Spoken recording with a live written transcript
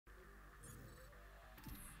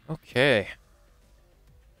Okay.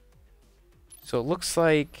 So it looks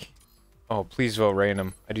like... Oh, please vote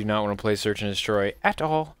random. I do not want to play Search and Destroy at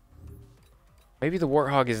all. Maybe the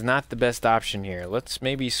Warthog is not the best option here. Let's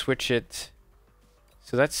maybe switch it.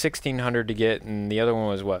 So that's 1,600 to get, and the other one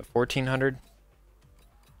was what, 1,400?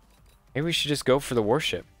 Maybe we should just go for the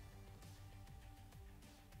warship.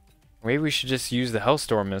 Maybe we should just use the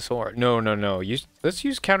Hellstorm missile. Or, no. Let's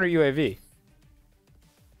use counter UAV.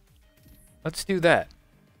 Let's do that.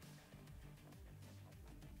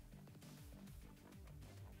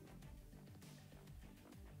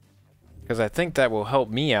 Because I think that will help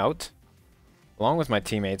me out, along with my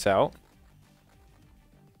teammates out.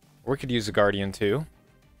 Or we could use the Guardian too.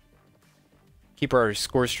 Keep our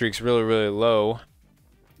score streaks really, really low.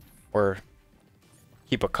 Or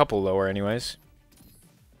keep a couple lower anyways.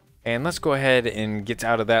 And let's go ahead and get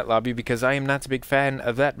out of that lobby because I am not a big fan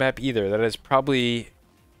of that map either. That is probably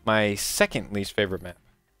my second least favorite map.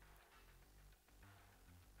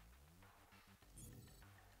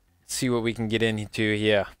 Let's see what we can get into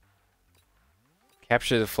here.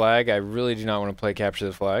 Capture the flag. I really do not want to play capture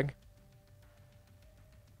the flag.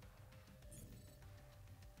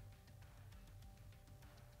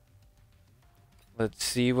 Let's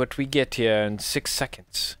see what we get here in 6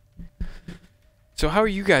 seconds. So how are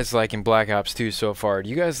you guys liking Black Ops 2 so far? Do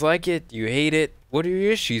you guys like it? Do you hate it? What are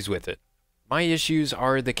your issues with it? My issues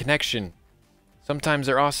are the connection. Sometimes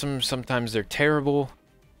they're awesome, sometimes they're terrible.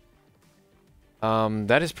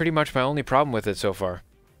 That is pretty much my only problem with it so far.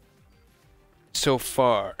 So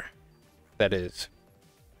far, that is.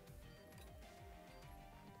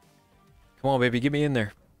 Come on, baby, get me in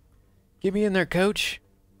there. Get me in there, coach.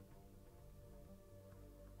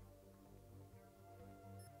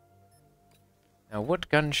 Now, what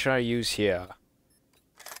gun should I use here?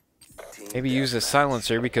 Maybe use a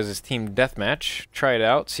silencer because it's team deathmatch. Try it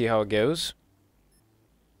out, see how it goes.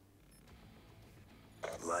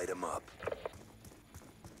 Light 'em up.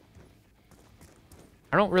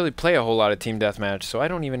 I don't really play a whole lot of team deathmatch, so I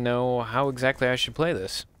don't even know how exactly I should play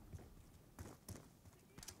this.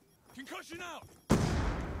 Concussion out.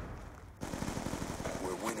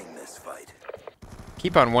 We're winning this fight.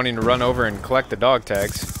 Keep on wanting to run over and collect the dog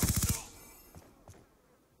tags.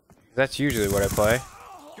 That's usually what I play.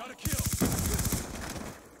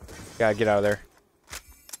 Gotta get out of there.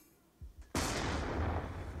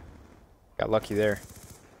 Got lucky there.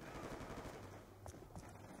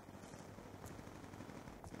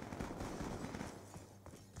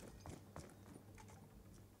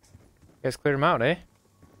 You guys cleared them out, eh?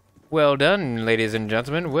 Well done, ladies and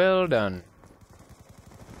gentlemen. Well done.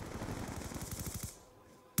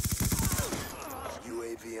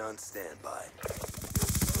 UAV on standby.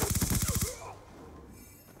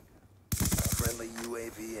 Friendly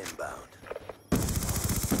UAV inbound.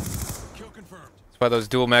 Kill confirmed. That's why those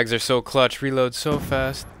dual mags are so clutch. Reload so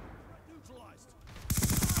fast.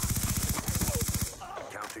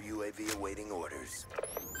 Counter UAV awaiting orders.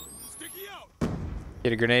 Sticky out.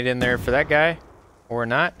 Get a grenade in there for that guy. Or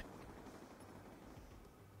not.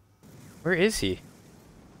 Where is he?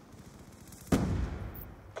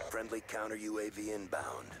 Friendly counter UAV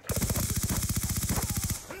inbound.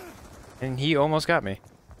 And he almost got me.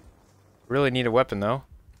 Really need a weapon though.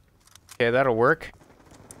 Okay, that'll work.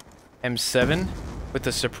 M7 with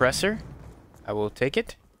the suppressor. I will take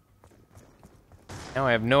it. Now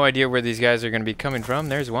I have no idea where these guys are going to be coming from.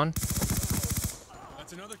 There's one.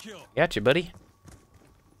 That's another kill. Gotcha, buddy.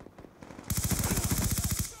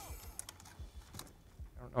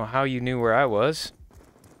 I don't know how you knew where I was.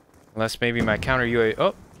 Unless maybe my counter UAV...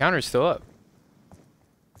 Oh, counter's still up.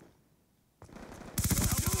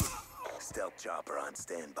 Stealth chopper on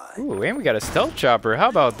standby. Ooh, and we got a stealth chopper. How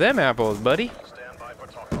about them apples, buddy? Standby for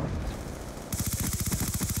talk.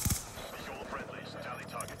 Visual friendlies. Tally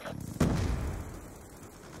target.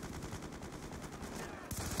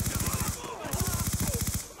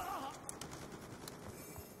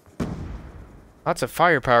 Lots of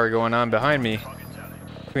firepower going on behind me.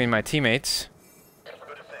 Between my teammates.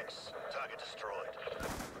 Good effects. Target destroyed.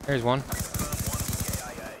 There's one.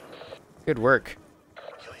 Good work.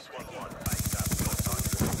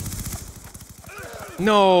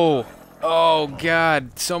 No! Oh,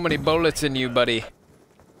 God. So many bullets in you, buddy.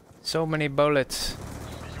 So many bullets.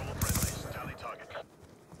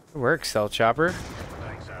 Good work, Stealth Chopper.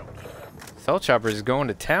 Stealth Chopper is going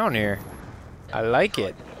to town here. I like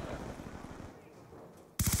it.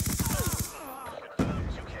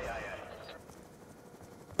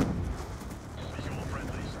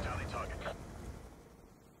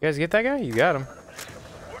 You guys get that guy? You got him.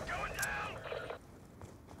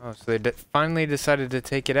 Oh, so they finally decided to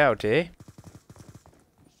take it out, eh?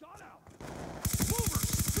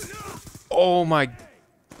 Oh my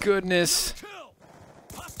goodness.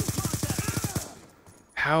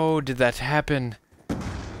 How did that happen?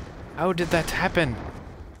 How did that happen?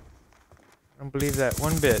 I don't believe that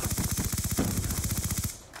one bit.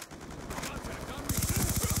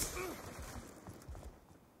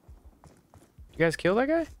 You guys kill that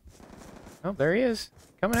guy? Oh, there he is.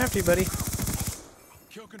 Coming after you, buddy.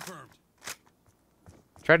 Kill confirmed.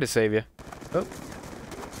 Tried to save you. Oh.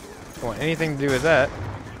 Don't want anything to do with that.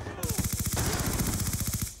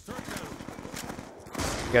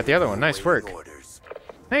 You got the other one. Nice work.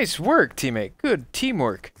 Nice work, teammate. Good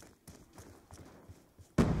teamwork.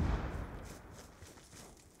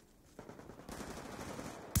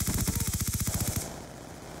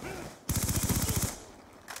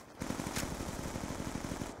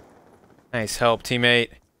 Nice help,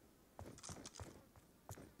 teammate.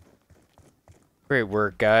 Great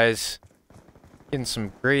work, guys. Getting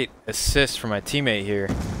some great assists from my teammate here.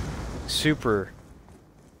 Super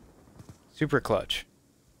clutch.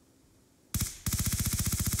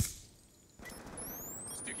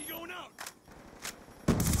 Sticky going out.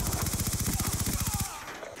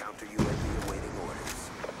 Counter UAV awaiting orders.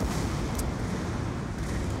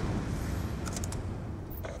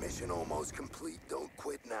 Mission almost complete. Don't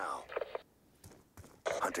quit now.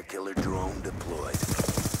 Hunter-killer drone deployed.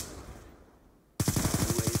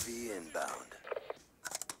 UAV inbound.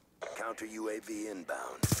 Counter UAV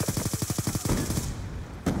inbound.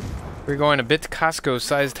 We're going a bit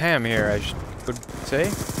Costco-sized ham here, I would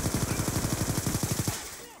say.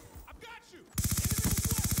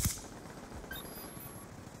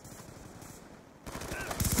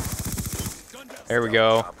 There we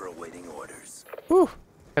go. Whew,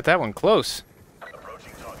 got that one close.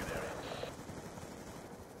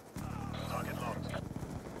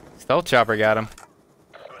 Stealth chopper got him.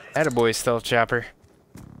 Attaboy, stealth chopper.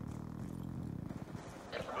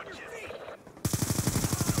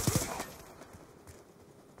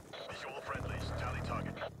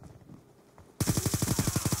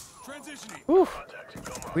 Whew.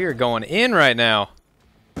 We are going in right now.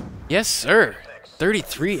 Yes, sir.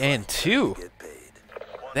 33-2.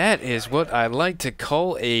 That is what I like to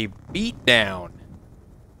call a beatdown.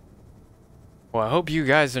 Well, I hope you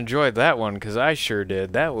guys enjoyed that one, because I sure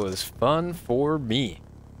did. That was fun for me.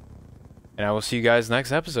 And I will see you guys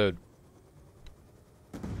next episode.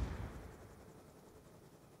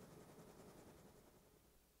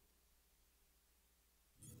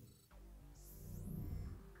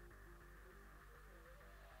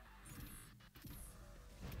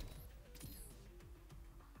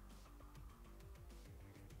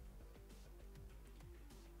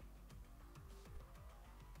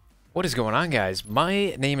 What is going on, guys?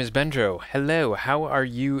 My name is Bendro. Hello, how are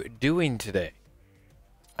you doing today?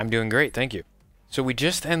 I'm doing great, thank you. So we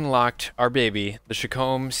just unlocked our baby, the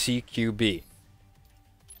Chacombe CQB.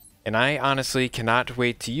 And I honestly cannot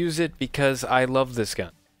wait to use it because I love this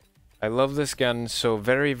gun. I love this gun so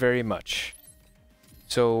very, very much.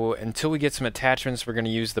 So until we get some attachments, we're going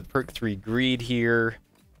to use the Perk 3 Greed here.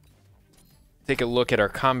 Take a look at our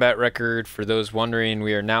combat record. For those wondering,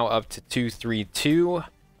 we are now up to 232.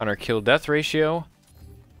 On our kill-death ratio.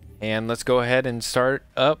 And let's go ahead and start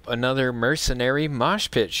up another mercenary mosh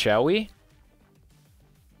pit, shall we?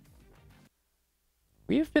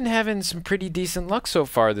 We've been having some pretty decent luck so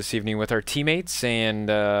far this evening with our teammates and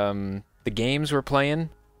the games we're playing.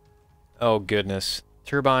 Oh, goodness.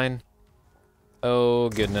 Turbine. Oh,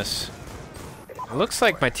 goodness. It looks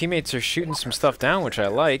like my teammates are shooting some stuff down, which I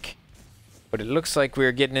like. But it looks like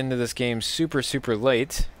we're getting into this game super, super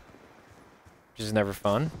late. Which is never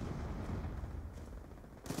fun.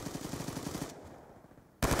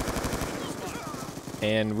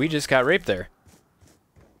 And we just got raped there.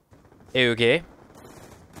 Okay.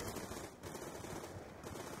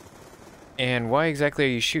 And why exactly are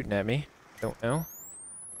you shooting at me? Don't know.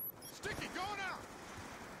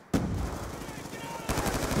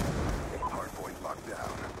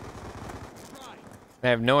 I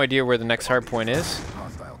have no idea where the next hard point is. On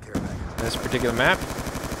this particular map.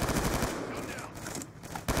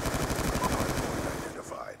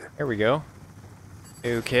 There we go.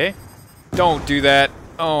 Okay. Don't do that.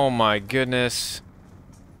 Oh my goodness.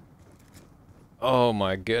 Oh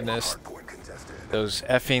my goodness. Those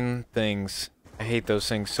effing things. I hate those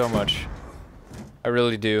things so much. I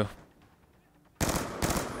really do.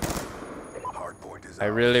 I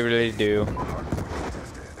really, really do.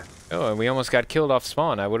 Oh, and we almost got killed off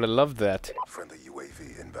spawn. I would have loved that. Friendly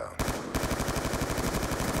UAV inbound.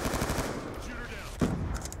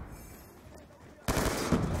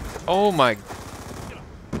 Oh my.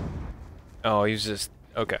 Oh, he's just.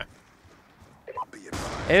 Okay.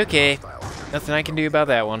 Okay. Nothing I can do about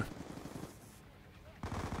that one.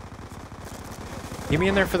 Get me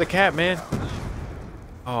in there for the cap, man.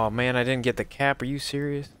 Oh man, I didn't get the cap. Are you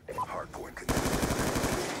serious? Hardpoint contested.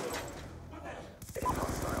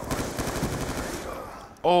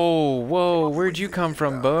 Oh, whoa, where'd you come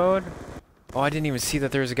from, bud? Oh, I didn't even see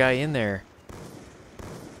that there was a guy in there.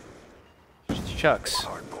 Shucks.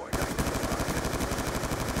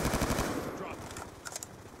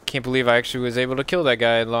 Can't believe I actually was able to kill that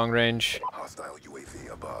guy at long range. Hostile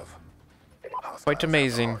UAV above. Quite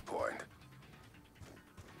amazing.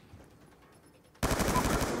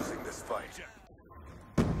 Losing this fight.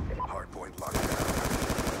 Hardpoint locked down.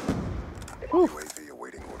 Whew. UAV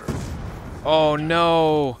awaiting orders. Oh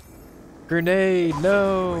no! Grenade,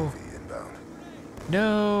 no! UAV inbound.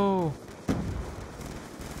 No!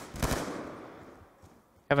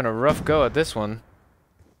 Having a rough go at this one.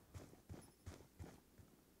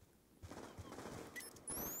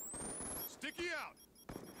 Sticky out.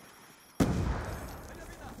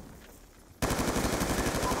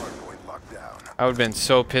 Hardpoint locked down. I would have been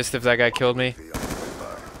so pissed if that guy killed me.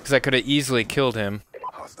 Because I could have easily killed him.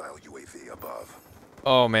 Hostile UAV above.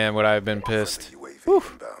 Oh man, would I have been pissed. UAV Whew.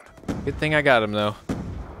 inbound. Good thing I got him though.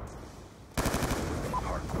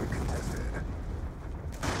 Hardpoint contested.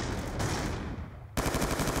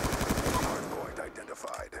 Hardpoint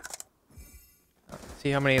identified. See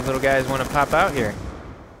how many little guys want to pop out here.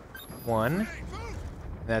 One.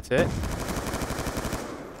 That's it.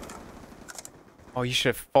 Oh, you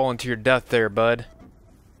should have fallen to your death there, bud.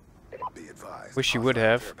 Be advised. Wish you would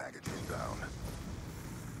have. Care package inbound.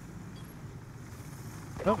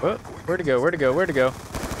 Oh, oh, where'd it go? Where'd it go? Where'd it go?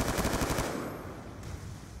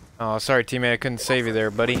 Oh, sorry, teammate. I couldn't save you there,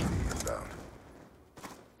 buddy. Inbound.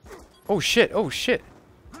 Oh, shit. Oh, shit.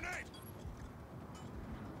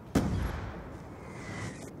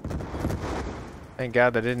 Thank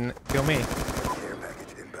God that didn't kill me. Care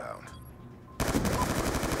package inbound.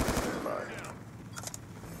 Standby.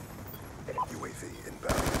 UAV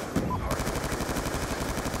inbound. Hardpoint.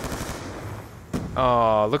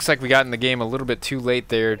 Oh, looks like we got in the game a little bit too late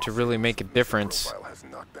there to really make a difference. Profile has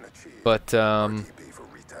not been achieved. But, RTB for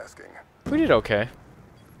retasking. we did okay.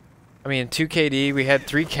 I mean, 2 KD, we had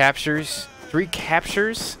 3 captures. 3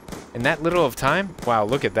 captures in that little of time? Wow,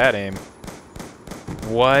 look at that aim.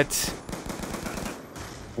 What?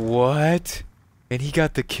 What? And he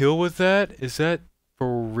got the kill with that? Is that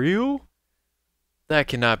for real? That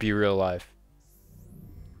cannot be real life.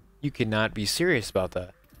 You cannot be serious about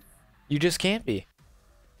that. You just can't be.